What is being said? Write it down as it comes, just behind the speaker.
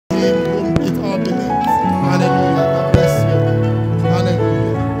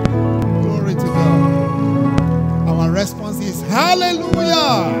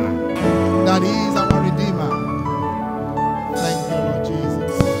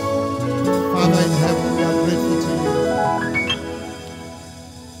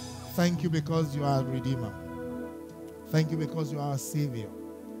because you are a Redeemer. Thank you because you are a Savior.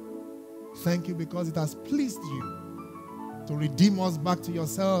 Thank you because it has pleased you to redeem us back to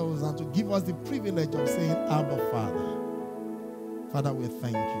yourselves and to give us the privilege of saying, Abba, Father. Father, we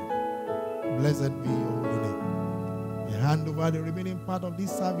thank you. Blessed be your holy name. We hand over the remaining part of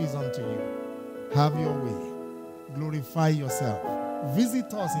this service unto you. Have your way. Glorify yourself.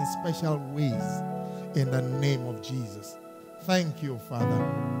 Visit us in special ways in the name of Jesus. Thank you, Father.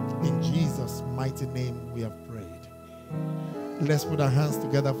 In Jesus' mighty name we have prayed. Let's put our hands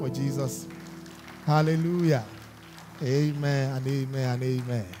together for Jesus. Hallelujah. Amen and amen and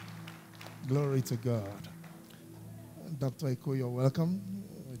amen. Glory to God. Dr. Eko, you're welcome.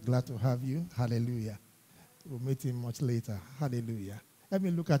 We're glad to have you. Hallelujah. We'll meet him much later. Hallelujah. Let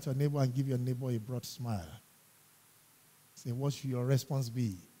me look at your neighbor and give your neighbor a broad smile. Say, what should your response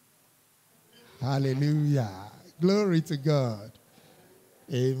be? Hallelujah. Glory to God.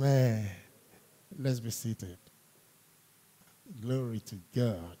 Amen. Let's be seated. Glory to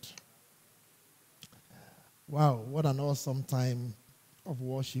God. Wow, what an awesome time of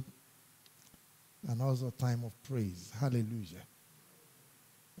worship and also time of praise. Hallelujah.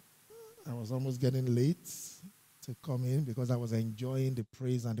 I was almost getting late to come in because I was enjoying the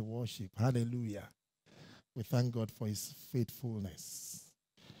praise and the worship. Hallelujah. We thank God for his faithfulness.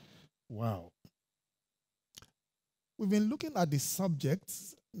 Wow. We've been looking at the subject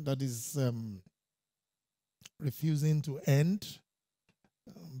that is refusing to end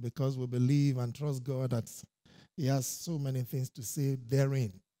because we believe and trust God that he has so many things to say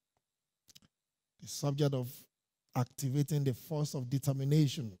therein. The subject of activating the force of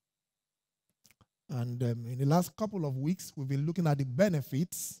determination. And in the last couple of weeks, we've been looking at the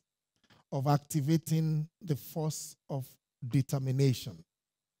benefits of activating the force of determination.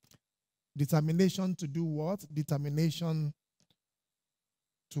 Determination to do what? Determination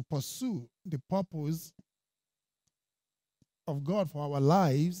to pursue the purpose of God for our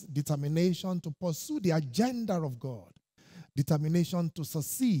lives. Determination to pursue the agenda of God. Determination to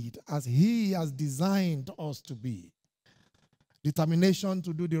succeed as he has designed us to be. Determination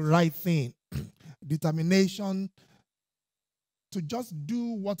to do the right thing. Determination to just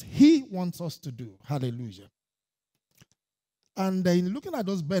do what he wants us to do. Hallelujah. And in looking at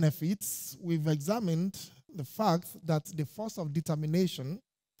those benefits, we've examined the fact that the force of determination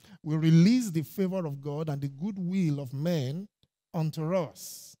will release the favor of God and the goodwill of men unto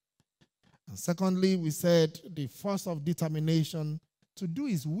us. And secondly, we said the force of determination to do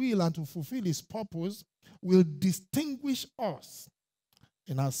his will and to fulfill his purpose will distinguish us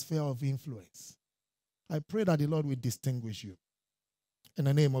in our sphere of influence. I pray that the Lord will distinguish you in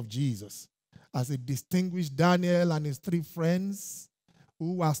the name of Jesus, as he distinguished Daniel and his 3 friends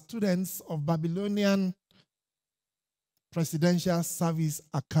who were students of Babylonian Presidential Service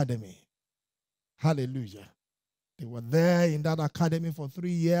Academy. Hallelujah. They were there in that academy for 3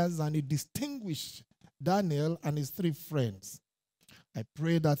 years, and he distinguished Daniel and his 3 friends. I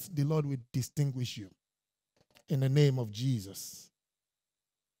pray that the Lord will distinguish you in the name of Jesus.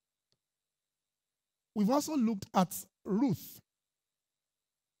 We've also looked at Ruth,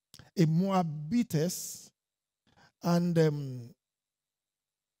 a Moabitess, and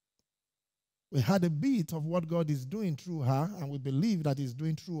we had a bit of what God is doing through her, and we believe that he's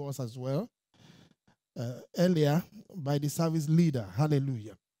doing through us as well, earlier by the service leader.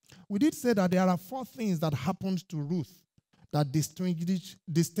 Hallelujah. We did say that there are 4 things that happened to Ruth that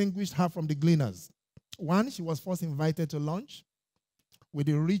distinguished her from the gleaners. 1, she was first invited to lunch with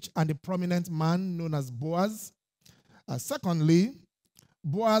a rich and a prominent man known as Boaz. Secondly,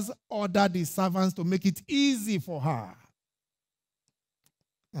 Boaz ordered the servants to make it easy for her.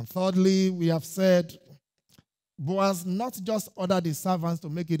 And thirdly, we have said Boaz not just ordered the servants to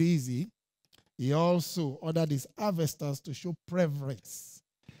make it easy, he also ordered his harvesters to show preference,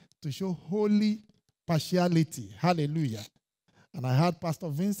 to show holy partiality. Hallelujah. And I heard Pastor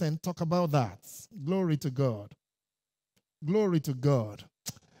Vincent talk about that. Glory to God. Glory to God.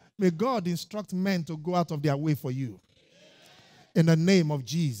 May God instruct men to go out of their way for you. In the name of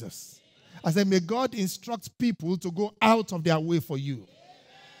Jesus. I said, may God instruct people to go out of their way for you.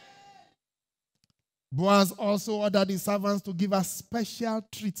 Boaz also ordered his servants to give us special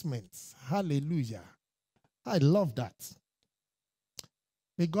treatments. Hallelujah. I love that.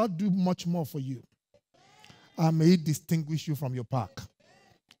 May God do much more for you. And may he distinguish you from your pack.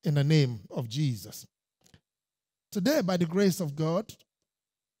 In the name of Jesus. Today, by the grace of God,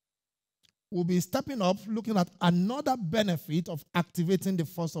 we'll be stepping up, looking at another benefit of activating the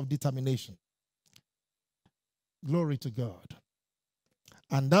force of determination. Glory to God.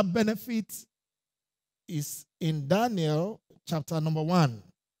 And that benefit is in Daniel chapter number 1.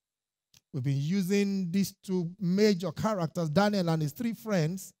 We've been using these two major characters, Daniel and his three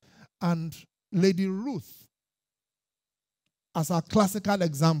friends, and Lady Ruth, as our classical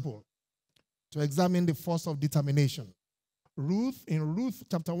example to examine the force of determination. Ruth, in Ruth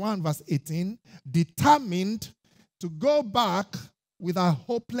chapter 1, verse 18, determined to go back with a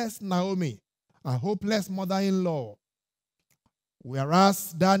hopeless Naomi, a hopeless mother-in-law.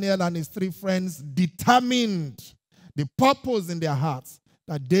 Whereas Daniel and his three friends determined the purpose in their hearts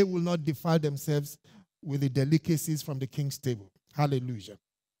that they will not defile themselves with the delicacies from the king's table. Hallelujah.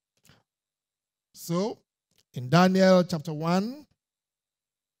 So, in Daniel chapter 1,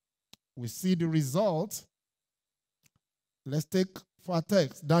 we see the result. Let's take for our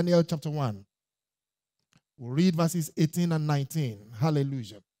text, Daniel chapter 1. We'll read verses 18 and 19.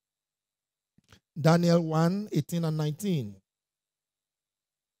 Hallelujah. Daniel 1, 18 and 19.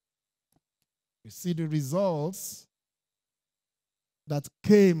 We see the results that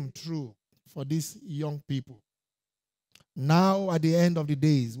came true for these young people. Now, at the end of the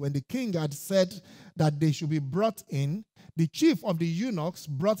days, when the king had said that they should be brought in, the chief of the eunuchs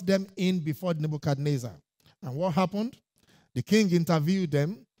brought them in before Nebuchadnezzar. And what happened? The king interviewed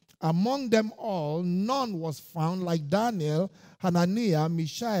them. Among them all, none was found like Daniel, Hananiah,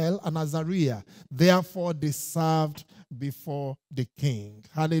 Mishael, and Azariah. Therefore, they served before the king.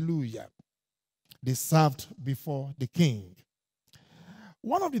 Hallelujah. They served before the king.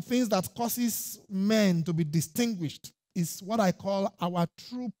 One of the things that causes men to be distinguished is what I call our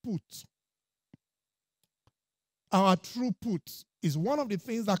throughput. Our throughput is one of the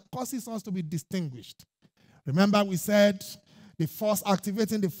things that causes us to be distinguished. Remember, we said the force,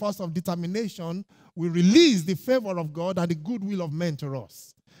 activating the force of determination, will release the favor of God and the goodwill of men to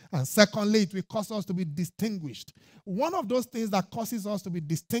us. And secondly, it will cause us to be distinguished. One of those things that causes us to be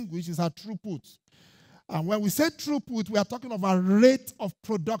distinguished is our throughput. And when we say throughput, we are talking of our rate of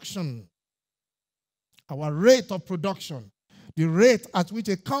production. Our rate of production. The rate at which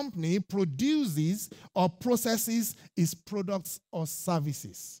a company produces or processes its products or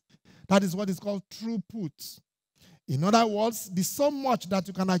services. That is what is called throughput. In other words, there's so much that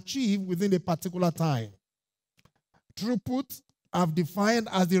you can achieve within a particular time. Throughput I've defined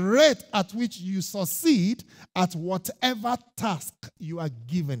as the rate at which you succeed at whatever task you are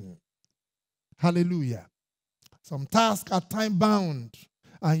given. Hallelujah. Some tasks are time-bound.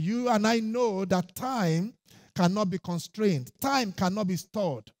 And you and I know that time cannot be constrained. Time cannot be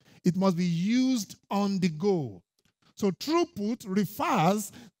stored. It must be used on the go. So throughput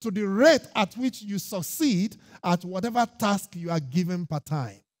refers to the rate at which you succeed at whatever task you are given per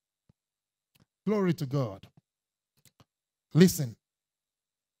time. Glory to God. Listen.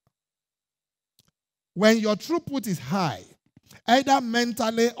 When your throughput is high, either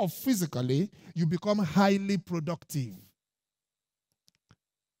mentally or physically, you become highly productive.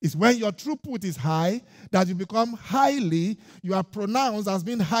 It's when your throughput is high that you are pronounced as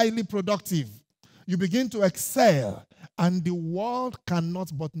being highly productive. You begin to excel, and the world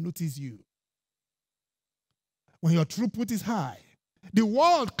cannot but notice you. When your throughput is high, the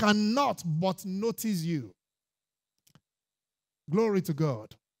world cannot but notice you. Glory to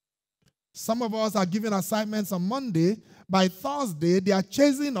God. Some of us are given assignments on Monday. By Thursday, they are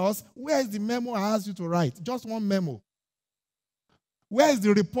chasing us. Where is the memo I asked you to write? Just one memo. Where is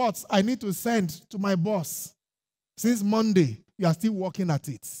the reports I need to send to my boss? Since Monday, you are still working at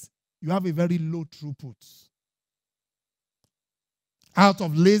it. You have a very low throughput. Out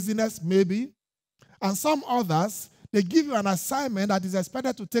of laziness, maybe. And some others, they give you an assignment that is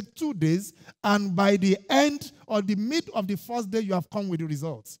expected to take 2 days, and by the end or the mid of the first day, you have come with the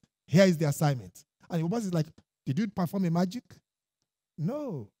results. Here is the assignment. And your boss is like, did you perform a magic?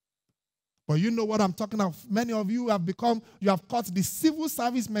 No. But you know what I'm talking about. Many of you have caught the civil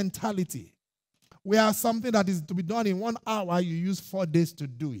service mentality, where something that is to be done in 1 hour, you use 4 days to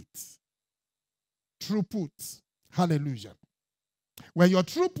do it. Throughput. Hallelujah. When your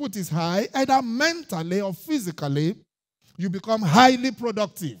throughput is high, either mentally or physically, you become highly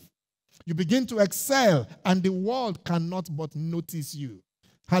productive. You begin to excel, and the world cannot but notice you.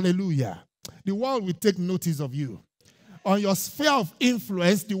 Hallelujah. The world will take notice of you. On your sphere of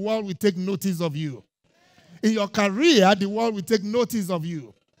influence, the world will take notice of you. In your career, the world will take notice of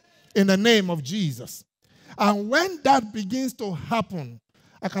you. In the name of Jesus. And when that begins to happen,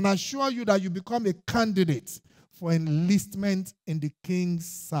 I can assure you that you become a candidate for enlistment in the king's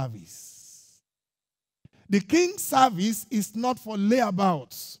service. The king's service is not for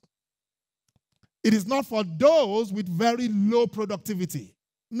layabouts. It is not for those with very low productivity.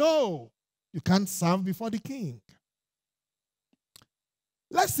 No, you can't serve before the king.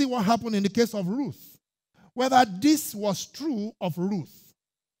 Let's see what happened in the case of Ruth. Whether this was true of Ruth.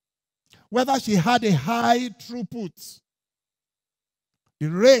 whether she had a high throughput, the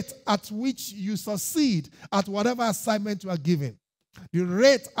rate at which you succeed at whatever assignment you are given, the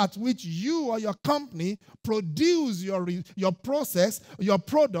rate at which you or your company produce your process, your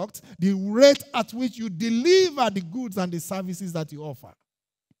product, the rate at which you deliver the goods and the services that you offer.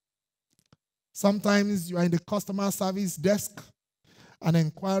 Sometimes you are in the customer service desk, an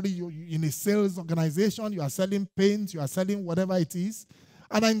inquiry, you're in a sales organization, you are selling paint, you are selling whatever it is.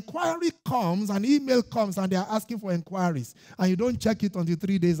 An inquiry comes, an email comes, and they are asking for inquiries, and you don't check it until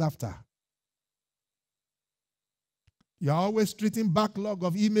 3 days after. You are always treating backlog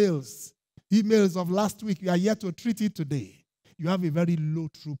of emails of last week. You are yet to treat it today. You have a very low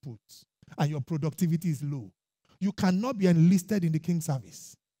throughput, and your productivity is low. You cannot be enlisted in the king's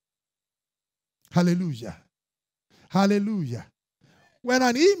service. Hallelujah. Hallelujah. When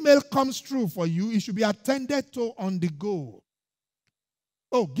an email comes through for you, it should be attended to on the go.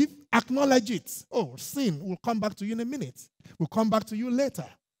 Oh, acknowledge it. Oh, sin, we'll come back to you in a minute. We'll come back to you later.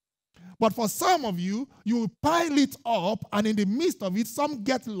 But for some of you, you will pile it up, and in the midst of it, some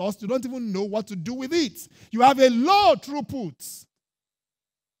get lost. You don't even know what to do with it. You have a low throughput.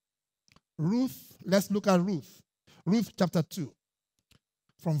 Ruth, let's look at Ruth. Ruth chapter 2,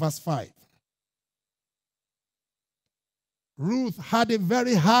 from verse 5. Ruth had a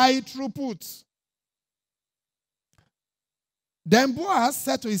very high throughput. Then Boaz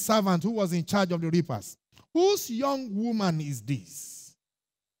said to his servant who was in charge of the reapers, "Whose young woman is this?"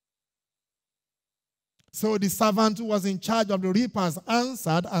 So the servant who was in charge of the reapers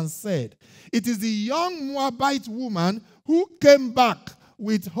answered and said, "It is the young Moabite woman who came back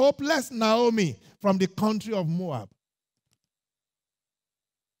with hopeless Naomi from the country of Moab."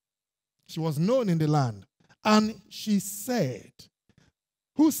 She was known in the land. And she said,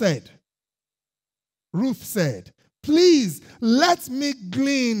 who said? Ruth said, "Please let me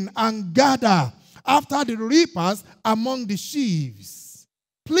glean and gather after the reapers among the sheaves.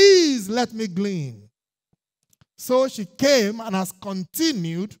 Please let me glean." So she came and has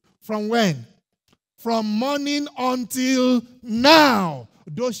continued from when? From morning until now,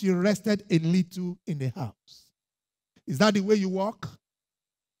 though she rested a little in the house. Is that the way you walk?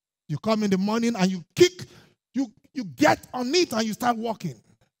 You come in the morning and you kick, you get on it and you start walking.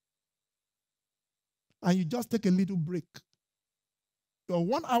 And you just take a little break. Your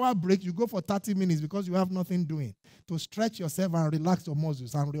 1 hour break, you go for 30 minutes because you have nothing doing, to stretch yourself and relax your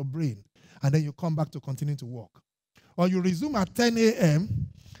muscles and your brain. And then you come back to continue to walk. Or you resume at 10 a.m.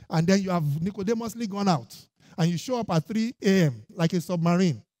 and then you have Nicodemously gone out. And you show up at 3 a.m. like a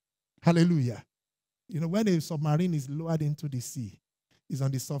submarine. Hallelujah. You know, when a submarine is lowered into the sea, it's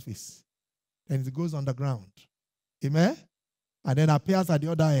on the surface. Then it goes underground. Amen? And then appears at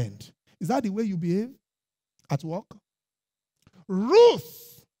the other end. Is that the way you behave at work?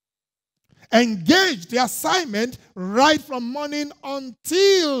 Ruth engaged the assignment right from morning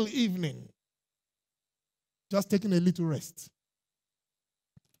until evening. Just taking a little rest.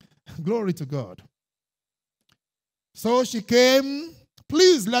 Glory to God. So she came,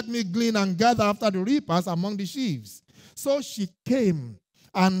 "Please let me glean and gather after the reapers among the sheaves." So she came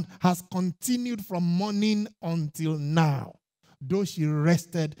and has continued from morning until now, though she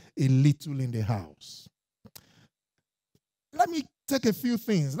rested a little in the house. Let me take a few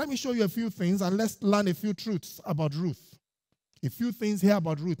things. Let me show you a few things, and let's learn a few truths about Ruth. A few things here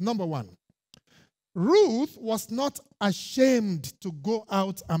about Ruth. Number one, Ruth was not ashamed to go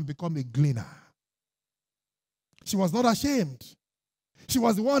out and become a gleaner. She was not ashamed. She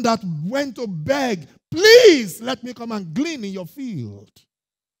was the one that went to beg, "Please let me come and glean in your field."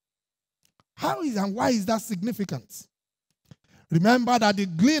 How is and why is that significant? Remember that the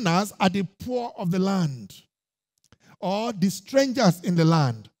gleaners are the poor of the land, or the strangers in the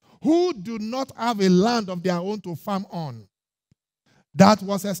land, who do not have a land of their own to farm on. That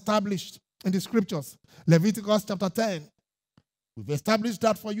was established in the scriptures. Leviticus chapter 10. We've established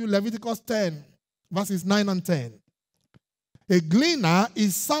that for you. Leviticus 10, verses 9 and 10. A gleaner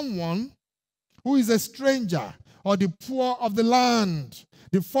is someone who is a stranger, or the poor of the land,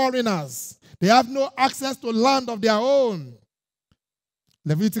 the foreigners. They have no access to land of their own.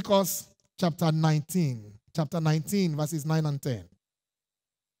 Leviticus chapter 19. Chapter 19, verses 9 and 10.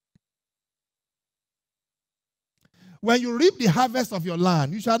 When you reap the harvest of your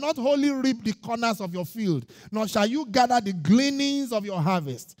land, you shall not wholly reap the corners of your field, nor shall you gather the gleanings of your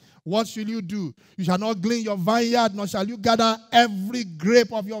harvest. What shall you do? You shall not glean your vineyard, nor shall you gather every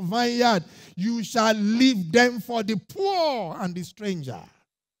grape of your vineyard. You shall leave them for the poor and the stranger.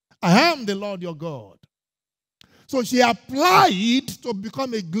 I am the Lord your God. So she applied to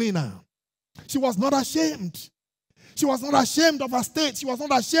become a gleaner. She was not ashamed. She was not ashamed of her state. She was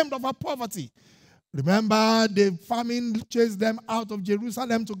not ashamed of her poverty. Remember, the famine chased them out of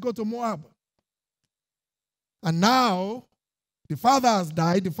Jerusalem to go to Moab. And now, the father has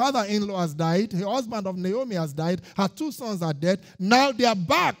died. The father-in-law has died. The husband of Naomi has died. Her 2 sons are dead. Now they are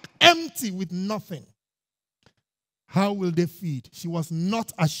back empty with nothing. How will they feed? She was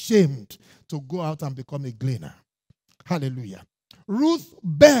not ashamed to go out and become a gleaner. Hallelujah. Ruth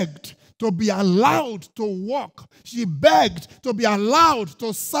begged to be allowed to walk. She begged to be allowed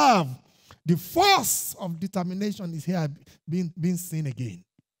to serve. The force of determination is here being seen again.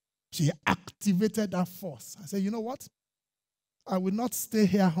 She activated that force. I said, you know what? I will not stay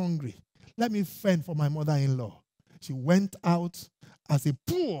here hungry. Let me fend for my mother-in-law. She went out as a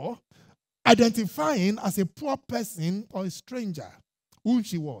poor, identifying as a poor person or a stranger, who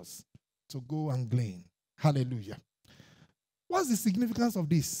she was, to go and glean. Hallelujah. What's the significance of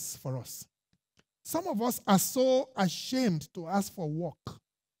this for us? Some of us are so ashamed to ask for work.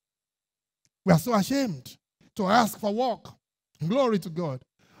 We are so ashamed to ask for work. Glory to God.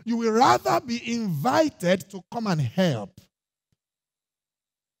 You will rather be invited to come and help.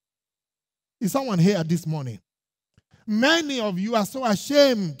 Is someone here this morning? Many of you are so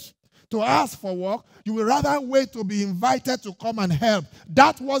ashamed to ask for work, you will rather wait to be invited to come and help.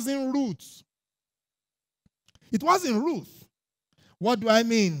 That wasn't Ruth. It wasn't Ruth. What do I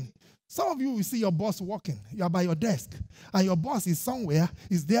mean? Some of you will see your boss working. You are by your desk, and your boss is somewhere,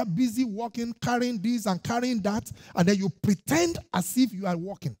 is there busy working, carrying this and carrying that, and then you pretend as if you are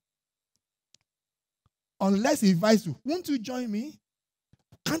working. Unless he invites you, won't you join me?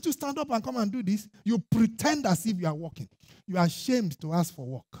 Can't you stand up and come and do this? You pretend as if you are working. You are ashamed to ask for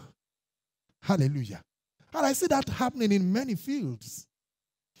work. Hallelujah. And I see that happening in many fields.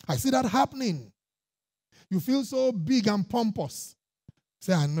 I see that happening. You feel so big and pompous.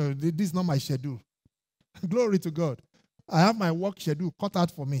 Say, I know, this is not my schedule. Glory to God. I have my work schedule cut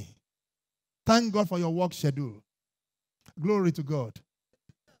out for me. Thank God for your work schedule. Glory to God.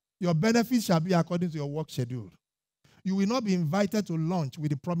 Your benefits shall be according to your work schedule. You will not be invited to lunch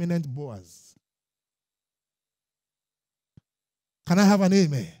with the prominent Boaz. Can I have an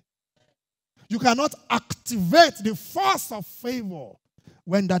amen? You cannot activate the force of favor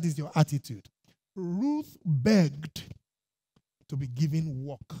when that is your attitude. Ruth begged to be given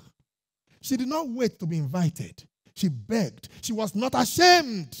work. She did not wait to be invited. She begged. She was not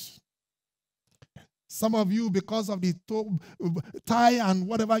ashamed. Some of you, because of the tie and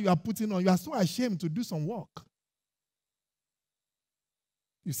whatever you are putting on, you are so ashamed to do some work.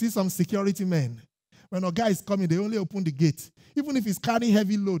 You see some security men, when a guy is coming, they only open the gate. Even if he's carrying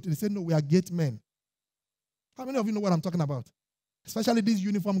heavy load, they say, no, we are gate men. How many of you know what I'm talking about? Especially these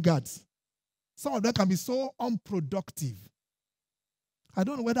uniform guards. Some of them can be so unproductive. I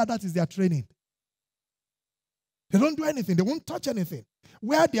don't know whether that is their training. They don't do anything. They won't touch anything.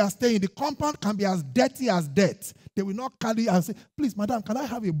 Where they are staying, the compound can be as dirty as dirt. They will not carry and say, please, madam, can I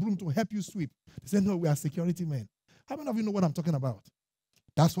have a broom to help you sweep? They say, no, we are security men. How many of you know what I'm talking about?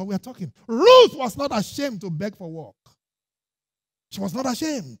 That's what we are talking. Ruth was not ashamed to beg for work. She was not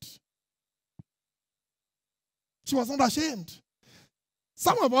ashamed. She was not ashamed.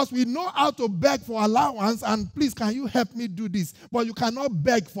 Some of us, we know how to beg for allowance and please, can you help me do this? But you cannot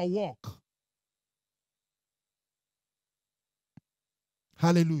beg for work.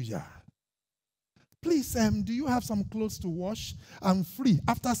 Hallelujah. Please, do you have some clothes to wash? I'm free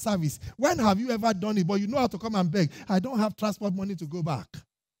after service. When have you ever done it? But you know how to come and beg. I don't have transport money to go back.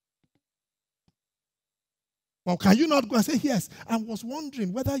 Well, can you not go and say, yes, I was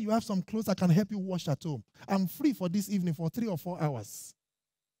wondering whether you have some clothes I can help you wash at home. I'm free for this evening for 3 or 4 hours.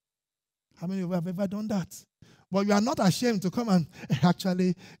 How many of you have ever done that? But you are not ashamed to come and,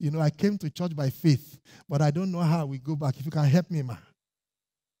 actually, I came to church by faith, but I don't know how we go back. If you can help me, ma.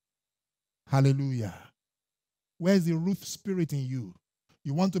 Hallelujah. Where is the Ruth spirit in you?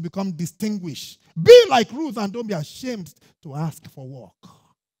 You want to become distinguished. Be like Ruth and don't be ashamed to ask for work.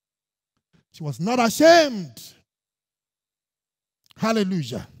 She was not ashamed.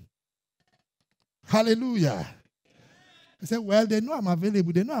 Hallelujah. Hallelujah. I said, well, they know I'm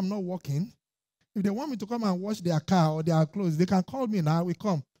available. They know I'm not working. If they want me to come and wash their car or their clothes, they can call me now. I will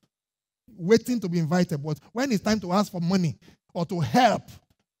come. Waiting to be invited. But when it's time to ask for money or to help,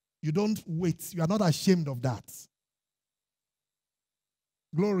 you don't wait. You are not ashamed of that.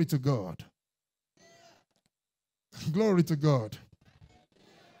 Glory to God. Glory to God.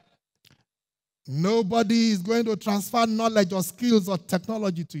 Nobody is going to transfer knowledge or skills or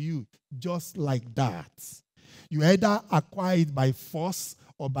technology to you just like that. You either acquire it by force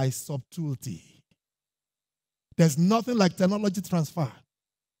or by subtlety. There's nothing like technology transfer.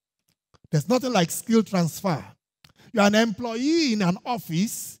 There's nothing like skill transfer. You are an employee in an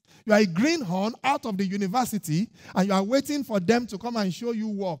office. You are a greenhorn out of the university, and you are waiting for them to come and show you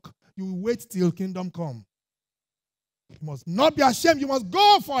work. You will wait till kingdom come. You must not be ashamed. You must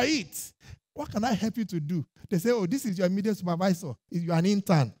go for it. What can I help you to do? They say, oh, this is your immediate supervisor. You are an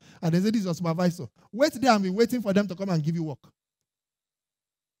intern. And they say, this is your supervisor. Wait there and be waiting for them to come and give you work.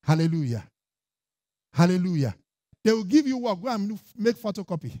 Hallelujah. Hallelujah. They will give you work. Go and make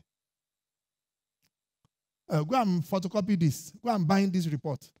photocopy. Go and photocopy this. Go and bind this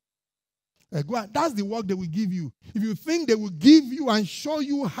report. That's the work they will give you. If you think they will give you and show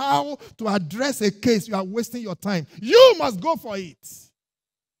you how to address a case, you are wasting your time. You must go for it.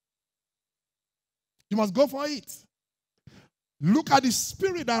 You must go for it. Look at the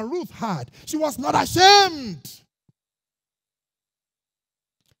spirit that Ruth had. She was not ashamed.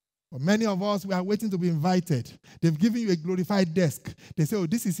 But many of us, we are waiting to be invited. They've given you a glorified desk. They say, oh,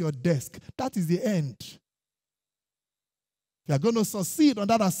 this is your desk. That is the end. If you are going to succeed on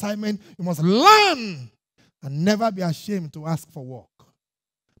that assignment, you must learn and never be ashamed to ask for work.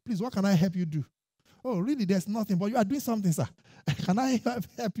 Please, what can I help you do? Oh, really, there's nothing, but you are doing something, sir. Can I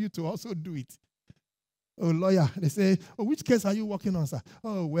help you to also do it? Oh, lawyer, they say, oh, which case are you working on, sir?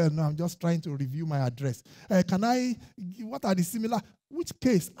 Oh, well, no, I'm just trying to review my address. What are the similar? Which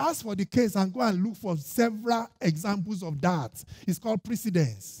case? Ask for the case and go and look for several examples of that. It's called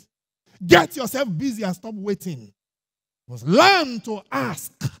precedence. Get yourself busy and stop waiting. You must learn to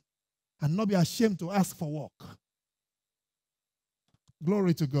ask and not be ashamed to ask for work.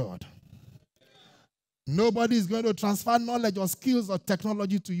 Glory to God. Nobody is going to transfer knowledge or skills or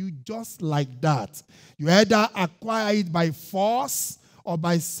technology to you just like that. You either acquire it by force or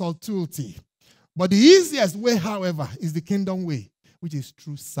by subtlety. But the easiest way, however, is the kingdom way, which is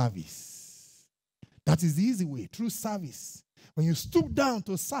through service. That is the easy way, through service. When you stoop down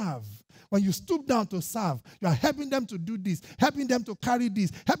to serve, you are helping them to do this, helping them to carry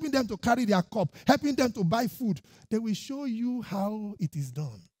this, helping them to carry their cup, helping them to buy food. They will show you how it is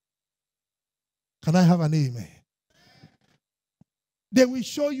done. Can I have an amen? They will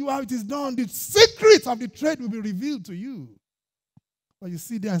show you how it is done. The secrets of the trade will be revealed to you. But you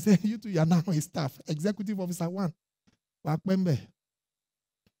sit there and say, you are now a staff, executive officer 1.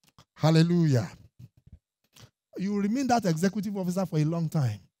 Hallelujah. You will remain that executive officer for a long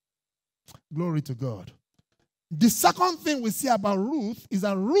time. Glory to God. The second thing we see about Ruth is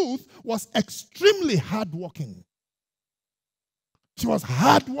that Ruth was extremely hardworking. She was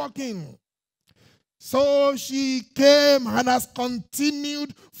hardworking. So she came and has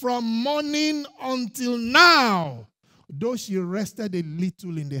continued from morning until now, though she rested a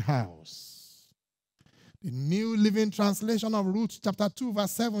little in the house. The New Living Translation of Ruth chapter 2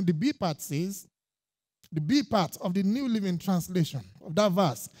 verse 7, the B part says, the B part of the New Living Translation of that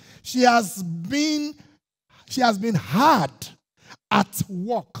verse, she has been hard at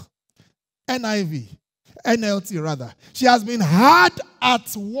work. NLT rather. She has been hard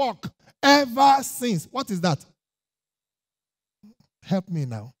at work ever since. What is that? Help me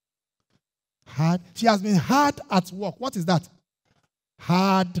now. Hard. She has been hard at work. What is that?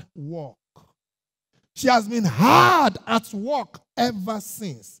 Hard work. She has been hard at work ever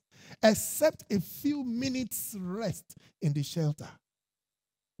since, except a few minutes rest in the shelter.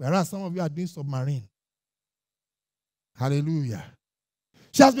 Whereas some of you are doing submarine. Hallelujah.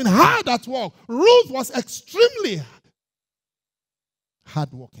 She has been hard at work. Ruth was extremely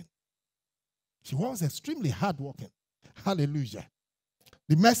hardworking. She was extremely hardworking. Hallelujah.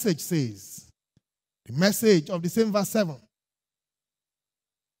 The message says, the message of the same verse 7.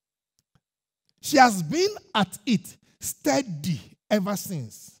 She has been at it steady ever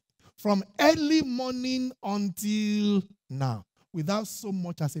since, from early morning until now, without so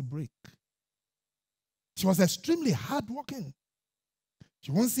much as a break. She was extremely hardworking.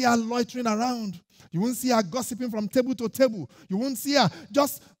 You won't see her loitering around. You won't see her gossiping from table to table. You won't see her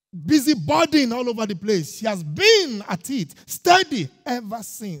just busybodying all over the place. She has been at it steady ever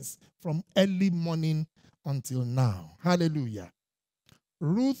since, from early morning until now. Hallelujah.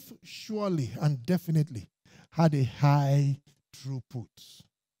 Ruth surely and definitely had a high throughput.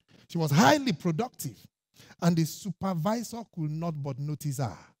 She was highly productive, and the supervisor could not but notice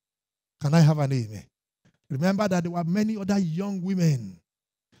her. Can I have an amen? Remember that there were many other young women.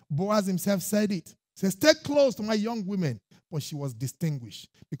 Boaz himself said it. He says, stay close to my young women. But she was distinguished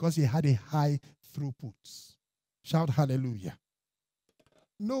because she had a high throughput. Shout hallelujah.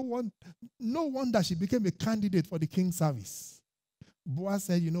 No wonder she became a candidate for the king's service. Boaz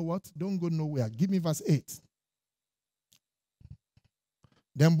said, you know what? Don't go nowhere. Give me verse 8.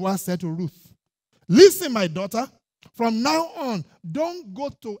 Then Boaz said to Ruth, listen, my daughter, from now on, don't go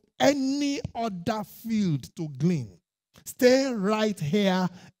to any other field to glean. Stay right here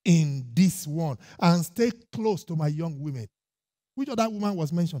in this one and stay close to my young women. Which other woman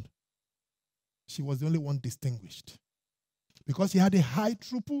was mentioned? She was the only one distinguished because she had a high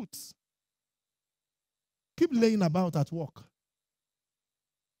throughput. Keep laying about at work.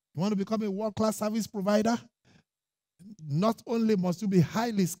 You want to become a world-class service provider? Not only must you be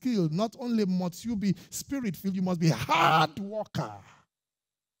highly skilled, not only must you be spirit-filled, you must be a hard worker.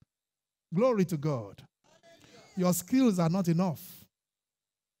 Glory to God. Your skills are not enough.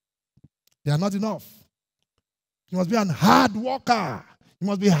 They are not enough. You must be a hard worker. You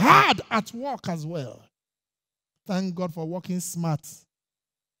must be hard at work as well. Thank God for working smart.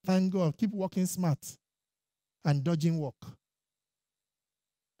 Thank God. Keep working smart and dodging work.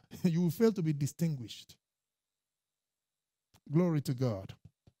 You will fail to be distinguished. Glory to God.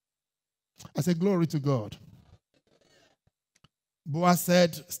 I say glory to God. Boaz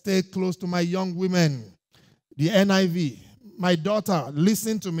said, stay close to my young women. The NIV, my daughter,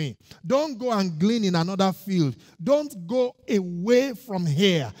 listen to me. Don't go and glean in another field. Don't go away from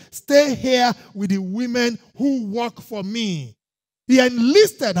here. Stay here with the women who work for me. He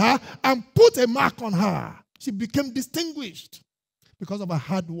enlisted her and put a mark on her. She became distinguished because of her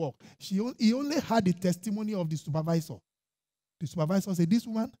hard work. He only had the testimony of the supervisor. The supervisor said, this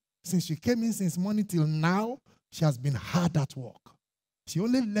woman, since she came in since morning till now, she has been hard at work. She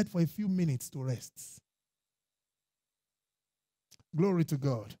only left for a few minutes to rest. Glory to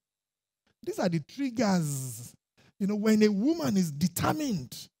God. These are the triggers. You know, when a woman is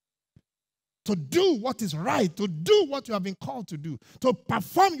determined to do what is right, to do what you have been called to do, to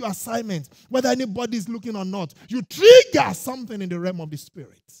perform your assignment, whether anybody is looking or not, you trigger something in the realm of the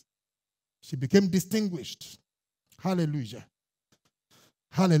spirit. She became distinguished. Hallelujah.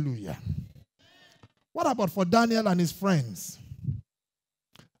 Hallelujah. What about for Daniel and his friends?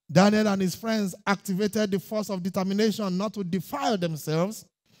 Daniel and his friends activated the force of determination not to defile themselves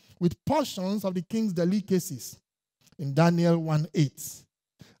with portions of the king's delicacies in Daniel 1:8.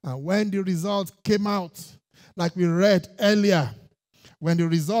 And when the results came out, like we read earlier, when the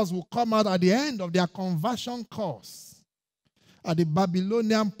results will come out at the end of their conversion course at the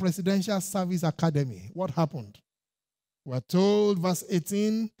Babylonian Presidential Service Academy, what happened? We're told, verse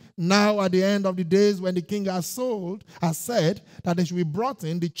 18, now at the end of the days when the king has said that they should be brought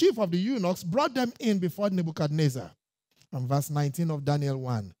in, the chief of the eunuchs brought them in before Nebuchadnezzar. And verse 19 of Daniel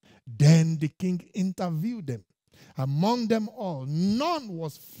 1, then the king interviewed them. Among them all, none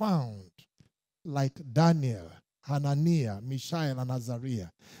was found like Daniel, Hananiah, Mishael, and Azariah.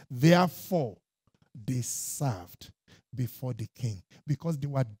 Therefore, they served before the king because they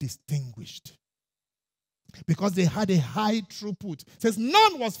were distinguished. Because they had a high throughput. It says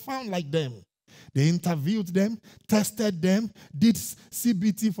none was found like them. They interviewed them, tested them, did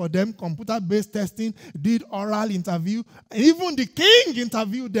CBT for them, computer-based testing, did oral interview. Even the king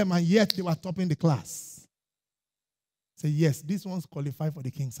interviewed them, and yet they were topping the class. Say, yes, these ones qualify for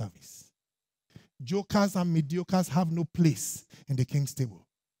the king's service. Jokers and mediocres have no place in the king's table.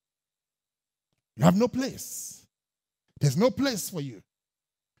 You have no place. There's no place for you.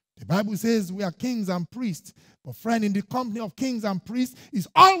 The Bible says we are kings and priests. But friend, in the company of kings and priests is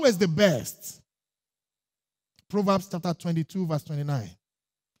always the best. Proverbs chapter 22, verse 29.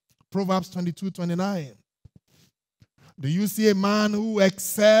 Proverbs 22:29. Do you see a man who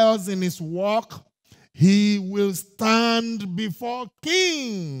excels in his work? He will stand before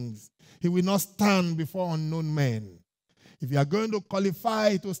kings. He will not stand before unknown men. If you are going to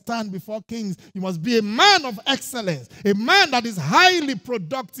qualify to stand before kings, you must be a man of excellence, a man that is highly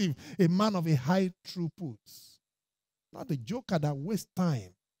productive, a man of a high throughput. Not a joker that wastes time.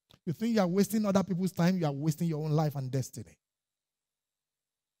 You think you are wasting other people's time, you are wasting your own life and destiny.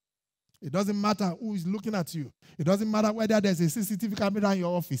 It doesn't matter who is looking at you. It doesn't matter whether there's a CCTV camera in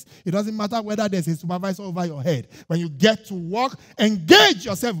your office. It doesn't matter whether there's a supervisor over your head. When you get to work, engage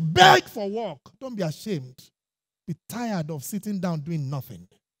yourself, beg for work. Don't be ashamed. Be tired of sitting down doing nothing.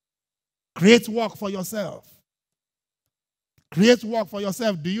 Create work for yourself. Create work for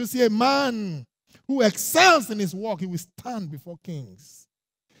yourself. Do you see a man who excels in his work? He will stand before kings.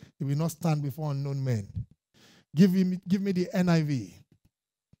 He will not stand before unknown men. Give me the NIV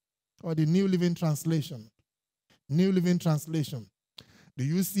or the New Living Translation. New Living Translation. Do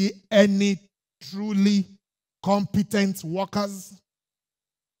you see any truly competent workers?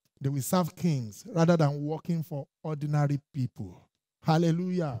 They will serve kings rather than working for ordinary people.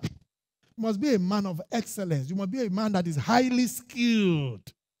 Hallelujah. You must be a man of excellence. You must be a man that is highly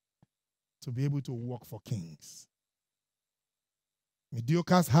skilled to be able to work for kings.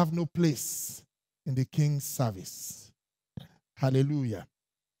 Mediocres have no place in the king's service. Hallelujah.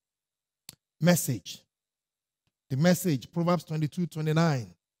 Message. The Message, Proverbs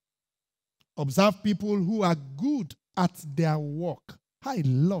 22:29. Observe people who are good at their work. I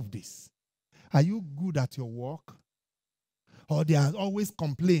love this. Are you good at your work? Or they are always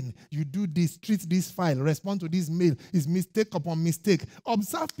complain. You do this, treat this file, respond to this mail. Is mistake upon mistake.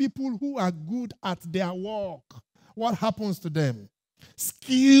 Observe people who are good at their work. What happens to them?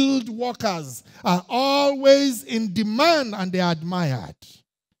 Skilled workers are always in demand and they are admired.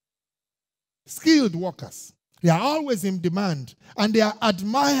 Skilled workers. They are always in demand and they are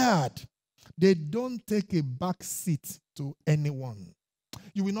admired. They don't take a back seat to anyone.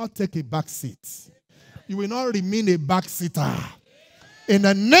 You will not take a back seat. You will not remain a backseater. In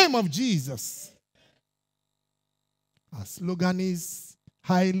the name of Jesus. Our slogan is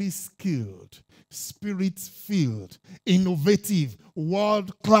highly skilled, spirit-filled, innovative,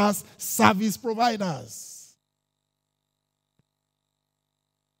 world-class service providers.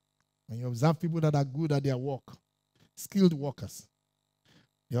 When you observe people that are good at their work, skilled workers,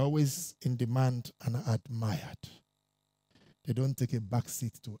 they're always in demand and admired. They don't take a back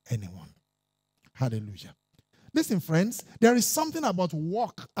seat to anyone. Hallelujah. Listen, friends, there is something about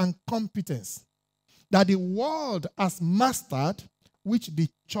work and competence that the world has mastered, which the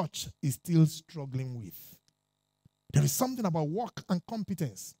church is still struggling with. There is something about work and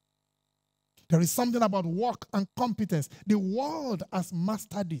competence. There is something about work and competence. The world has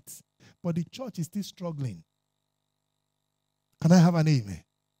mastered it, but the church is still struggling. Can I have an amen?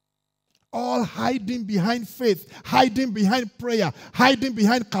 All hiding behind faith, hiding behind prayer, hiding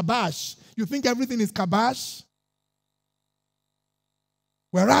behind kabash. You think everything is kabash?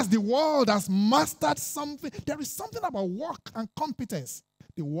 Whereas the world has mastered something. There is something about work and competence.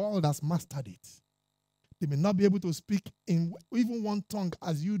 The world has mastered it. They may not be able to speak in even one tongue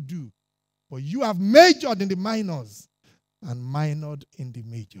as you do, but you have majored in the minors and minored in the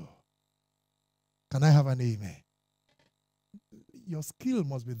major. Can I have an amen? Your skill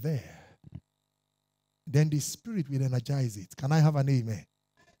must be there. Then the Spirit will energize it. Can I have an amen?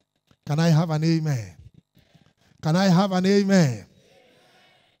 Can I have an amen? Can I have an amen?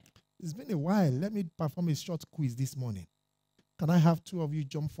 It's been a while. Let me perform a short quiz this morning. Can I have two of you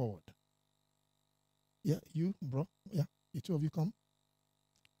jump forward? Yeah, you, bro. Yeah, the two of you come.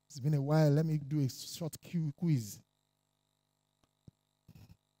 It's been a while. Let me do a short quiz.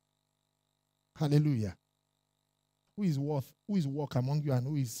 Hallelujah. Who is work among you and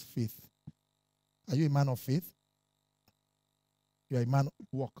who is faith? Are you a man of faith? You are a man of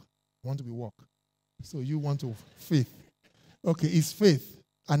work. You want to be work. So you want to faith. Okay, it's faith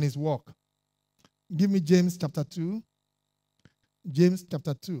and it's work. Give me James chapter 2. James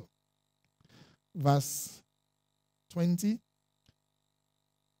chapter 2. Verse 20.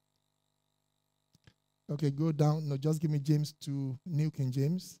 Okay, go down. No, just give me James 2, New King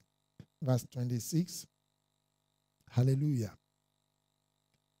James. Verse 26. Hallelujah.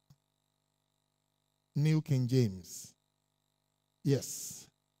 New King James. Yes.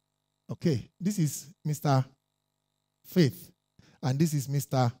 Okay, this is Mr. Faith, and this is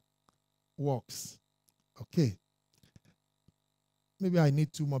Mr. Works. Okay. Maybe I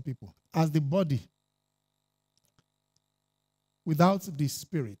need two more people. As the body, without the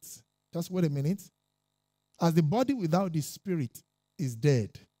spirit, just wait a minute. As the body without the spirit is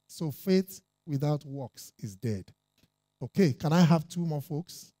dead, so faith without works is dead. Okay, can I have two more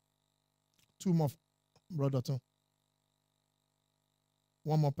folks? Two more, brother. Two.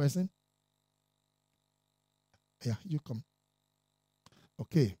 One more person. Yeah, you come.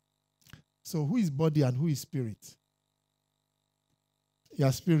 Okay. So who is body and who is spirit?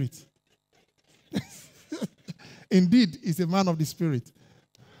 Your spirit. Indeed, is a man of the spirit.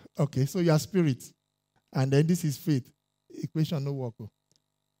 Okay, so your spirit. And then this is faith. Equation no work.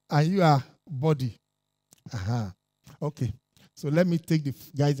 And you are body. Aha. Okay. So let me take the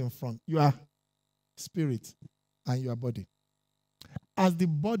guys in front. You are spirit and you are body. As the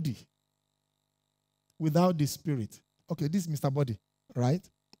body without the spirit. Okay, this is Mr. Body, right?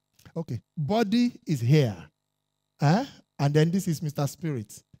 Okay. Body is here. And then this is Mr.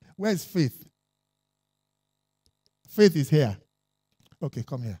 Spirit. Where is faith? Faith is here. Okay,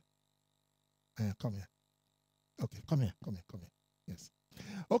 come here. Come here. Okay, come here. Yes.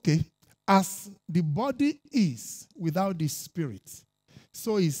 Okay. As the body is without the spirit,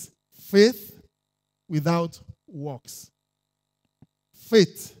 so is faith without works.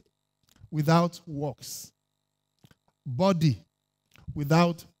 Faith without works. Body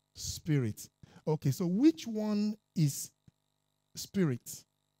without spirit. Okay, so which one is spirit?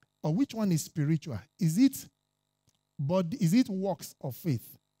 Or which one is spiritual? Is it body? Is it works of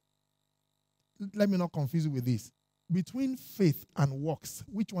faith? Let me not confuse you with this. Between faith and works,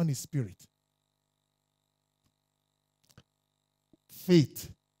 which one is spirit? faith.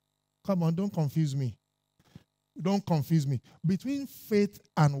 Come on, don't confuse me. Don't confuse me. Between faith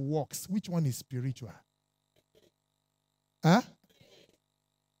and works, which one is spiritual? Huh?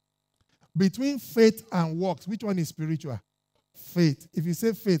 Between faith and works, which one is spiritual? Faith. If you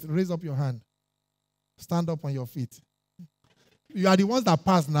say faith, raise up your hand. Stand up on your feet. You are the ones that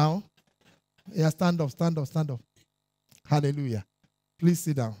pass now. Yeah, stand up, stand up, stand up. Hallelujah. Please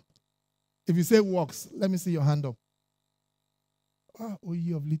sit down. If you say works, let me see your hand up. Oh,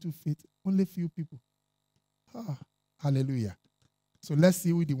 ye of little faith. Only few people. Hallelujah. So let's see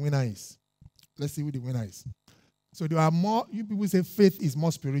who the winner is. Let's see who the winner is. So there are more, you people say faith is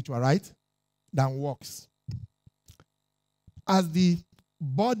more spiritual, right? Than works. As the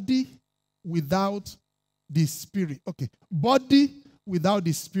body without the spirit. Okay. Body without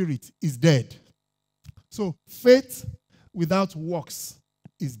the spirit is dead. So faith without works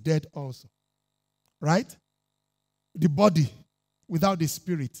is dead also. Right? The body without the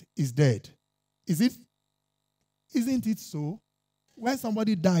spirit is dead. Isn't it so? When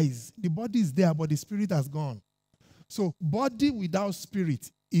somebody dies, the body is there, but the spirit has gone. So body without spirit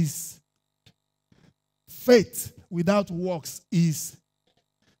is faith without works is.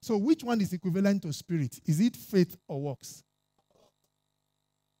 So which one is equivalent to spirit? Is it faith or works?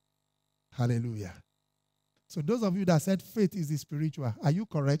 Hallelujah. So those of you that said faith is the spiritual, are you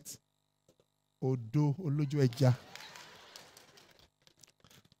correct? Odo Olojo Eja.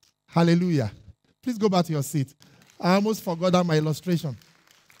 Hallelujah. Please go back to your seat. I almost forgot my illustration.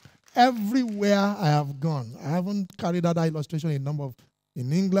 Everywhere I have gone, I haven't carried out that illustration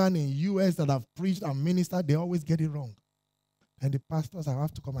in England, in US that I've preached and ministered, they always get it wrong. And the pastors, I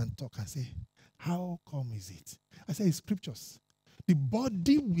have to come and talk and say, how come is it? I say, it's scriptures. The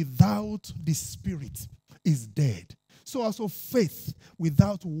body without the spirit is dead. So also faith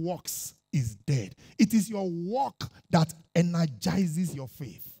without works is dead. It is your work that energizes your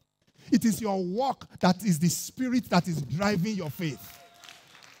faith. It is your work that is the spirit that is driving your faith.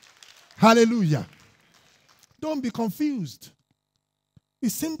 Hallelujah. Don't be confused.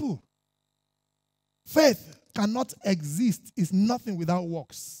 It's simple. Faith cannot exist. It's nothing without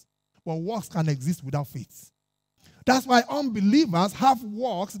works. But works can exist without faith. That's why unbelievers have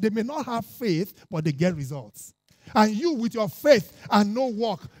works. They may not have faith, but they get results. And you, with your faith and no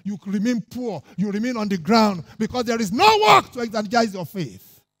work, you remain poor. You remain on the ground because there is no work to energize your faith.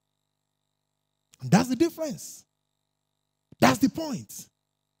 And that's the difference. That's the point.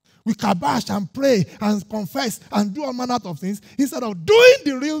 We kabash and pray and confess and do all manner of things instead of doing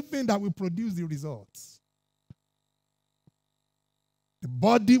the real thing that will produce the results. The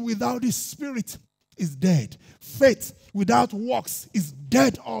body without the spirit is dead. Faith without works is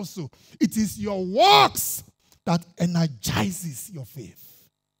dead also. It is your works that energizes your faith.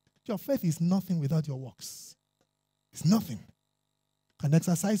 Your faith is nothing without your works. It's nothing. Can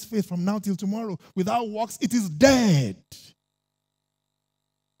exercise faith from now till tomorrow. Without works, it is dead.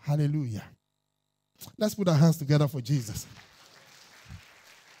 Hallelujah. Let's put our hands together for Jesus.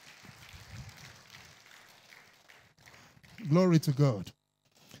 Glory to God.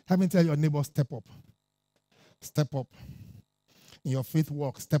 Let me tell your neighbor, step up. Step up. In your faith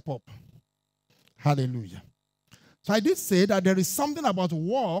walk, step up. Hallelujah. So I did say that there is something about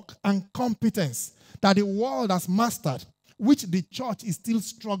work and competence that the world has mastered, which the church is still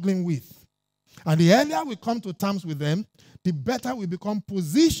struggling with. And the earlier we come to terms with them, the better we become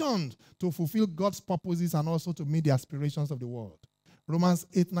positioned to fulfill God's purposes and also to meet the aspirations of the world. Romans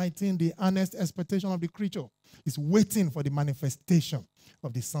 8:19, the earnest expectation of the creature is waiting for the manifestation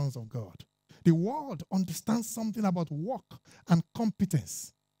of the sons of God. The world understands something about work and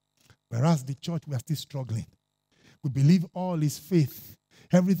competence, whereas the church, we are still struggling. We believe all is faith.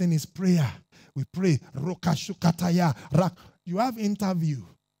 Everything is prayer. We pray. You have interview.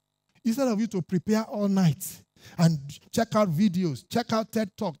 Instead of you to prepare all night and check out videos, check out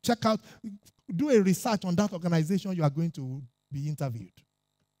TED Talk, do a research on that organization you are going to be interviewed.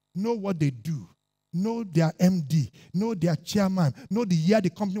 Know what they do. Know their MD. Know their chairman. Know the year the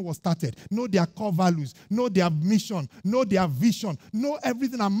company was started. Know their core values. Know their mission. Know their vision. Know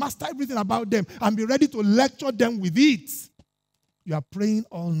everything and master everything about them and be ready to lecture them with it. You are praying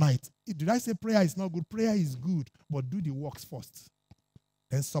all night. Did I say prayer is not good? Prayer is good, but do the works first.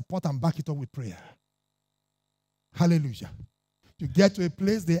 Then support and back it up with prayer. Hallelujah. You get to a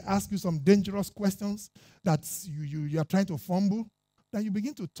place, they ask you some dangerous questions that you are trying to fumble. Then you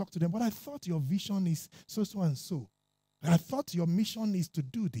begin to talk to them. But I thought your vision is so and so. I thought your mission is to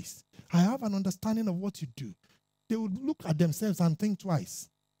do this. I have an understanding of what you do. They would look at themselves and think twice.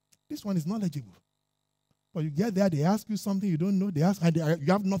 This one is knowledgeable. But you get there, they ask you something you don't know. They ask,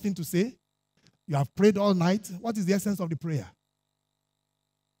 you have nothing to say. You have prayed all night. What is the essence of the prayer?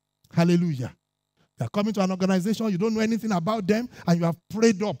 Hallelujah. You are coming to an organization, you don't know anything about them, and you have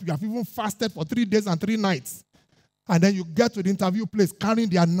prayed up. You have even fasted for 3 days and 3 nights. And then you get to the interview place carrying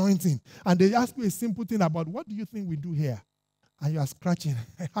the anointing. And they ask you a simple thing about, what do you think we do here? And you are scratching.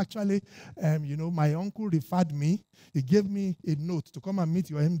 Actually, my uncle referred me. He gave me a note to come and meet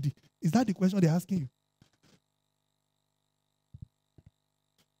your MD. Is that the question they're asking you?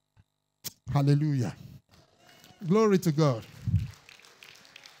 Hallelujah. Glory to God.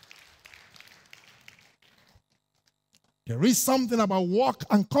 There is something about work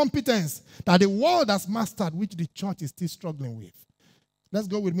and competence that the world has mastered, which the church is still struggling with. Let's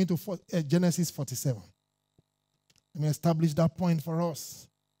go with me to Genesis 47. Let me establish that point for us.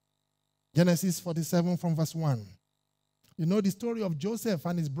 Genesis 47 from verse 1. You know the story of Joseph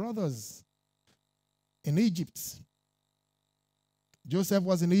and his brothers in Egypt. Joseph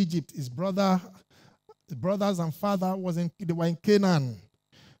was in Egypt. His brothers and father they were in Canaan.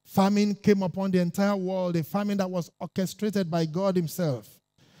 Famine came upon the entire world, a famine that was orchestrated by God himself.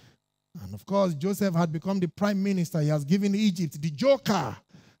 And of course, Joseph had become the prime minister. He has given Egypt the joker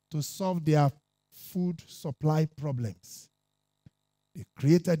to solve their food supply problems. They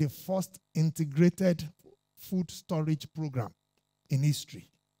created the first integrated food storage program in history.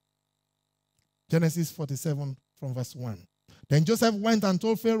 Genesis 47 from verse 1. Then Joseph went and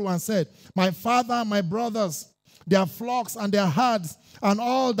told Pharaoh and said, my father, my brothers, their flocks and their herds and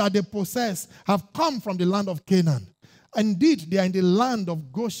all that they possess have come from the land of Canaan. Indeed, they are in the land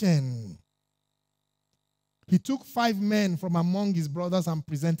of Goshen. He took 5 men from among his brothers and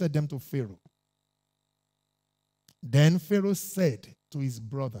presented them to Pharaoh. Then Pharaoh said to his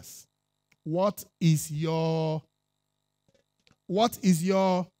brothers, What is your?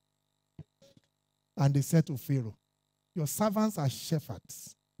 And they said to Pharaoh, your servants are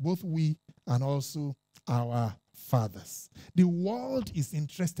shepherds, both we and also our fathers. The world is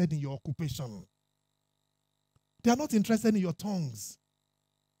interested in your occupation. They are not interested in your tongues.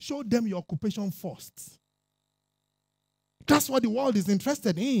 Show them your occupation first. That's what the world is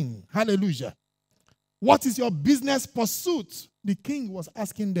interested in. Hallelujah. What is your business pursuit? The king was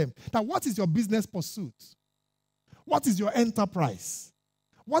asking them. Now, what is your business pursuit? What is your enterprise?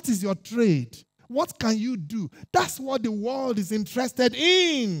 What is your trade? What can you do? That's what the world is interested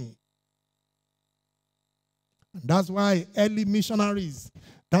in. And that's why early missionaries,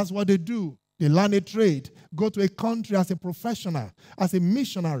 that's what they do. They learn a trade, go to a country as a professional, as a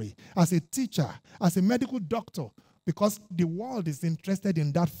missionary, as a teacher, as a medical doctor, because the world is interested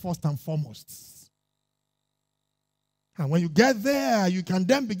in that first and foremost. And when you get there, you can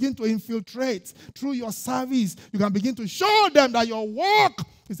then begin to infiltrate through your service. You can begin to show them that your work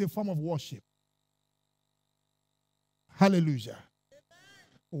is a form of worship. Hallelujah.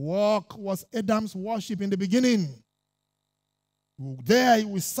 Work was Adam's worship in the beginning. There he